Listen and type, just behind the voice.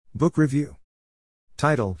Book Review.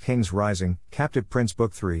 Title: King's Rising, Captive Prince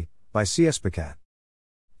Book 3, by C.S. Pacat.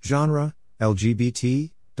 Genre: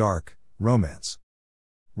 LGBT, Dark, Romance.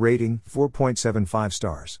 Rating: 4.75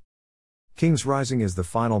 stars. King's Rising is the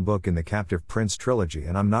final book in the Captive Prince trilogy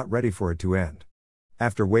and I'm not ready for it to end.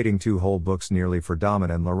 After waiting 2 whole books nearly for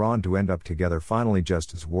Daman and Laurent to end up together, finally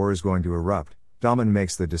just as war is going to erupt, Daman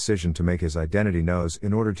makes the decision to make his identity known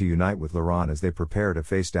in order to unite with Laurent as they prepare to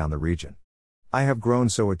face down the region. I have grown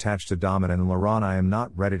so attached to Daman and Laurent, I am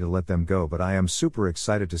not ready to let them go, but I am super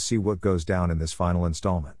excited to see what goes down in this final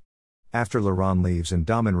installment. After Laurent leaves and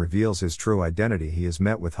Daman reveals his true identity, he is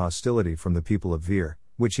met with hostility from the people of Vir,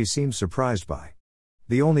 which he seems surprised by.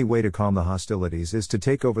 The only way to calm the hostilities is to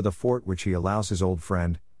take over the fort, which he allows his old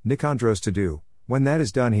friend, Nicandros, to do. When that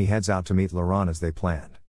is done, he heads out to meet Laurent as they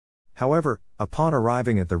planned. However, upon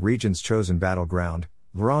arriving at the region's chosen battleground,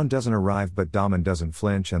 Laurent doesn't arrive, but Daman doesn't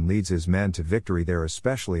flinch and leads his men to victory there,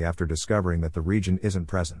 especially after discovering that the region isn't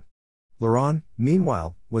present. Laurent,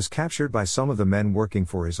 meanwhile, was captured by some of the men working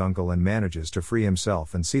for his uncle and manages to free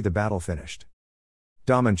himself and see the battle finished.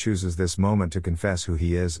 Daman chooses this moment to confess who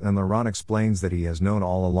he is, and Laurent explains that he has known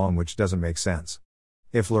all along, which doesn't make sense.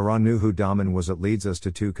 If Laurent knew who Daman was, it leads us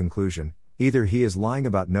to 2 conclusions. Either he is lying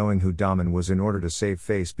about knowing who Daman was in order to save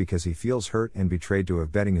face because he feels hurt and betrayed to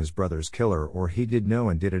have betting his brother's killer, or he did know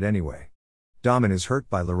and did it anyway. Daman is hurt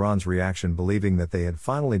by Laurent's reaction, believing that they had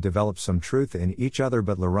finally developed some truth in each other,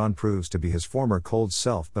 but Laurent proves to be his former cold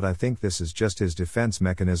self. But I think this is just his defense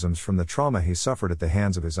mechanisms from the trauma he suffered at the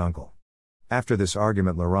hands of his uncle. After this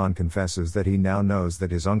argument, Laurent confesses that he now knows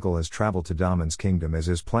that his uncle has traveled to Daman's kingdom as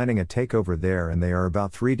is planning a takeover there, and they are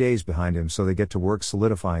about 3 days behind him, so they get to work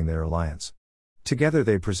solidifying their alliance. Together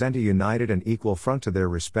they present a united and equal front to their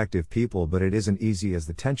respective people, but it isn't easy as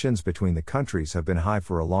the tensions between the countries have been high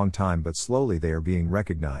for a long time, but slowly they are being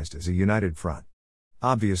recognized as a united front.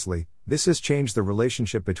 Obviously, this has changed the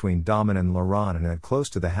relationship between Daman and Laurent, and at close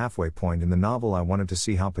to the halfway point in the novel I wanted to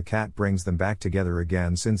see how Pacat brings them back together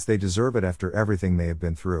again, since they deserve it after everything they have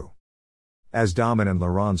been through. As Daman and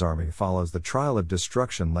Laurent's army follows the trail of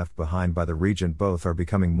destruction left behind by the regent, both are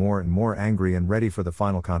becoming more and more angry and ready for the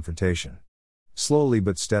final confrontation. Slowly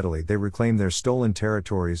but steadily they reclaim their stolen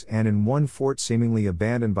territories, and in one fort seemingly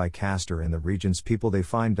abandoned by Castor and the regent's people, they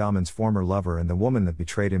find Daman's former lover and the woman that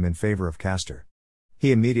betrayed him in favor of Castor.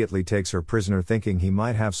 He immediately takes her prisoner, thinking he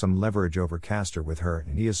might have some leverage over Castor with her,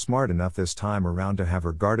 and he is smart enough this time around to have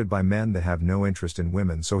her guarded by men that have no interest in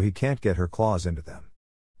women, so he can't get her claws into them.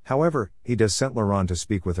 However, he does send Laurent to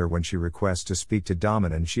speak with her when she requests to speak to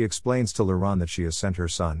Daman, and she explains to Laurent that she has sent her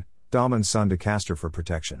son, Daman's son, to Castor for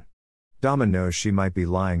protection. Daman knows she might be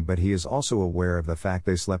lying, but he is also aware of the fact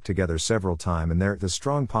they slept together several times, and there is a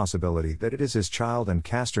strong possibility that it is his child, and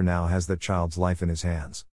Castor now has that child's life in his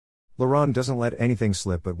hands. Laurent doesn't let anything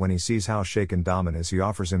slip, but when he sees how shaken Daman is, he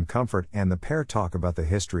offers him comfort, and the pair talk about the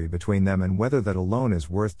history between them and whether that alone is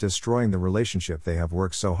worth destroying the relationship they have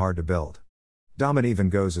worked so hard to build. Daman even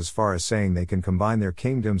goes as far as saying they can combine their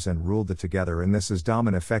kingdoms and rule them together, and this is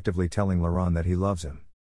Daman effectively telling Laurent that he loves him.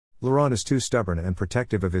 Laurent is too stubborn and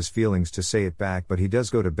protective of his feelings to say it back, but he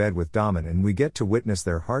does go to bed with Daman, and we get to witness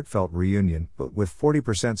their heartfelt reunion. But with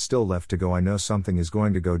 40% still left to go, I know something is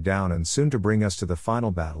going to go down and soon to bring us to the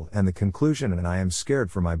final battle and the conclusion, and I am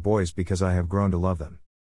scared for my boys because I have grown to love them.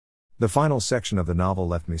 The final section of the novel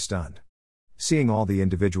left me stunned. Seeing all the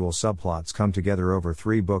individual subplots come together over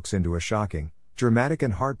 3 books into a shocking, dramatic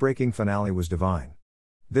and heartbreaking finale was divine.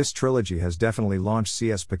 This trilogy has definitely launched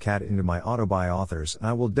C.S. Pacat into my autobi authors, and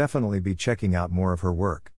I will definitely be checking out more of her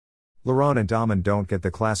work. Laurent and Daman don't get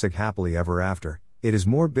the classic happily ever after. It is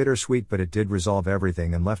more bittersweet, but it did resolve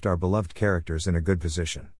everything and left our beloved characters in a good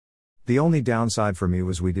position. The only downside for me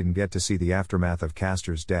was we didn't get to see the aftermath of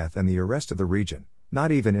Castor's death and the arrest of the regent,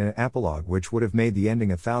 not even in an epilogue, which would have made the ending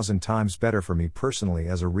 1,000 times better for me personally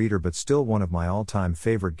as a reader, but still one of my all-time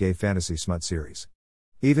favorite gay fantasy smut series.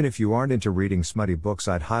 Even if you aren't into reading smutty books,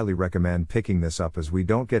 I'd highly recommend picking this up, as we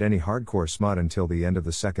don't get any hardcore smut until the end of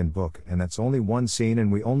the 2nd book, and that's only 1 scene,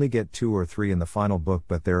 and we only get 2 or 3 in the final book,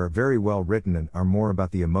 but they are very well written and are more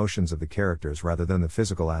about the emotions of the characters rather than the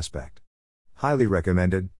physical aspect. Highly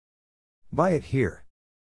recommended. Buy it here.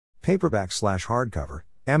 Paperback/hardcover,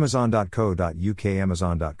 amazon.co.uk,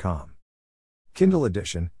 amazon.com. Kindle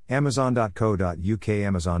edition, amazon.co.uk,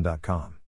 amazon.com.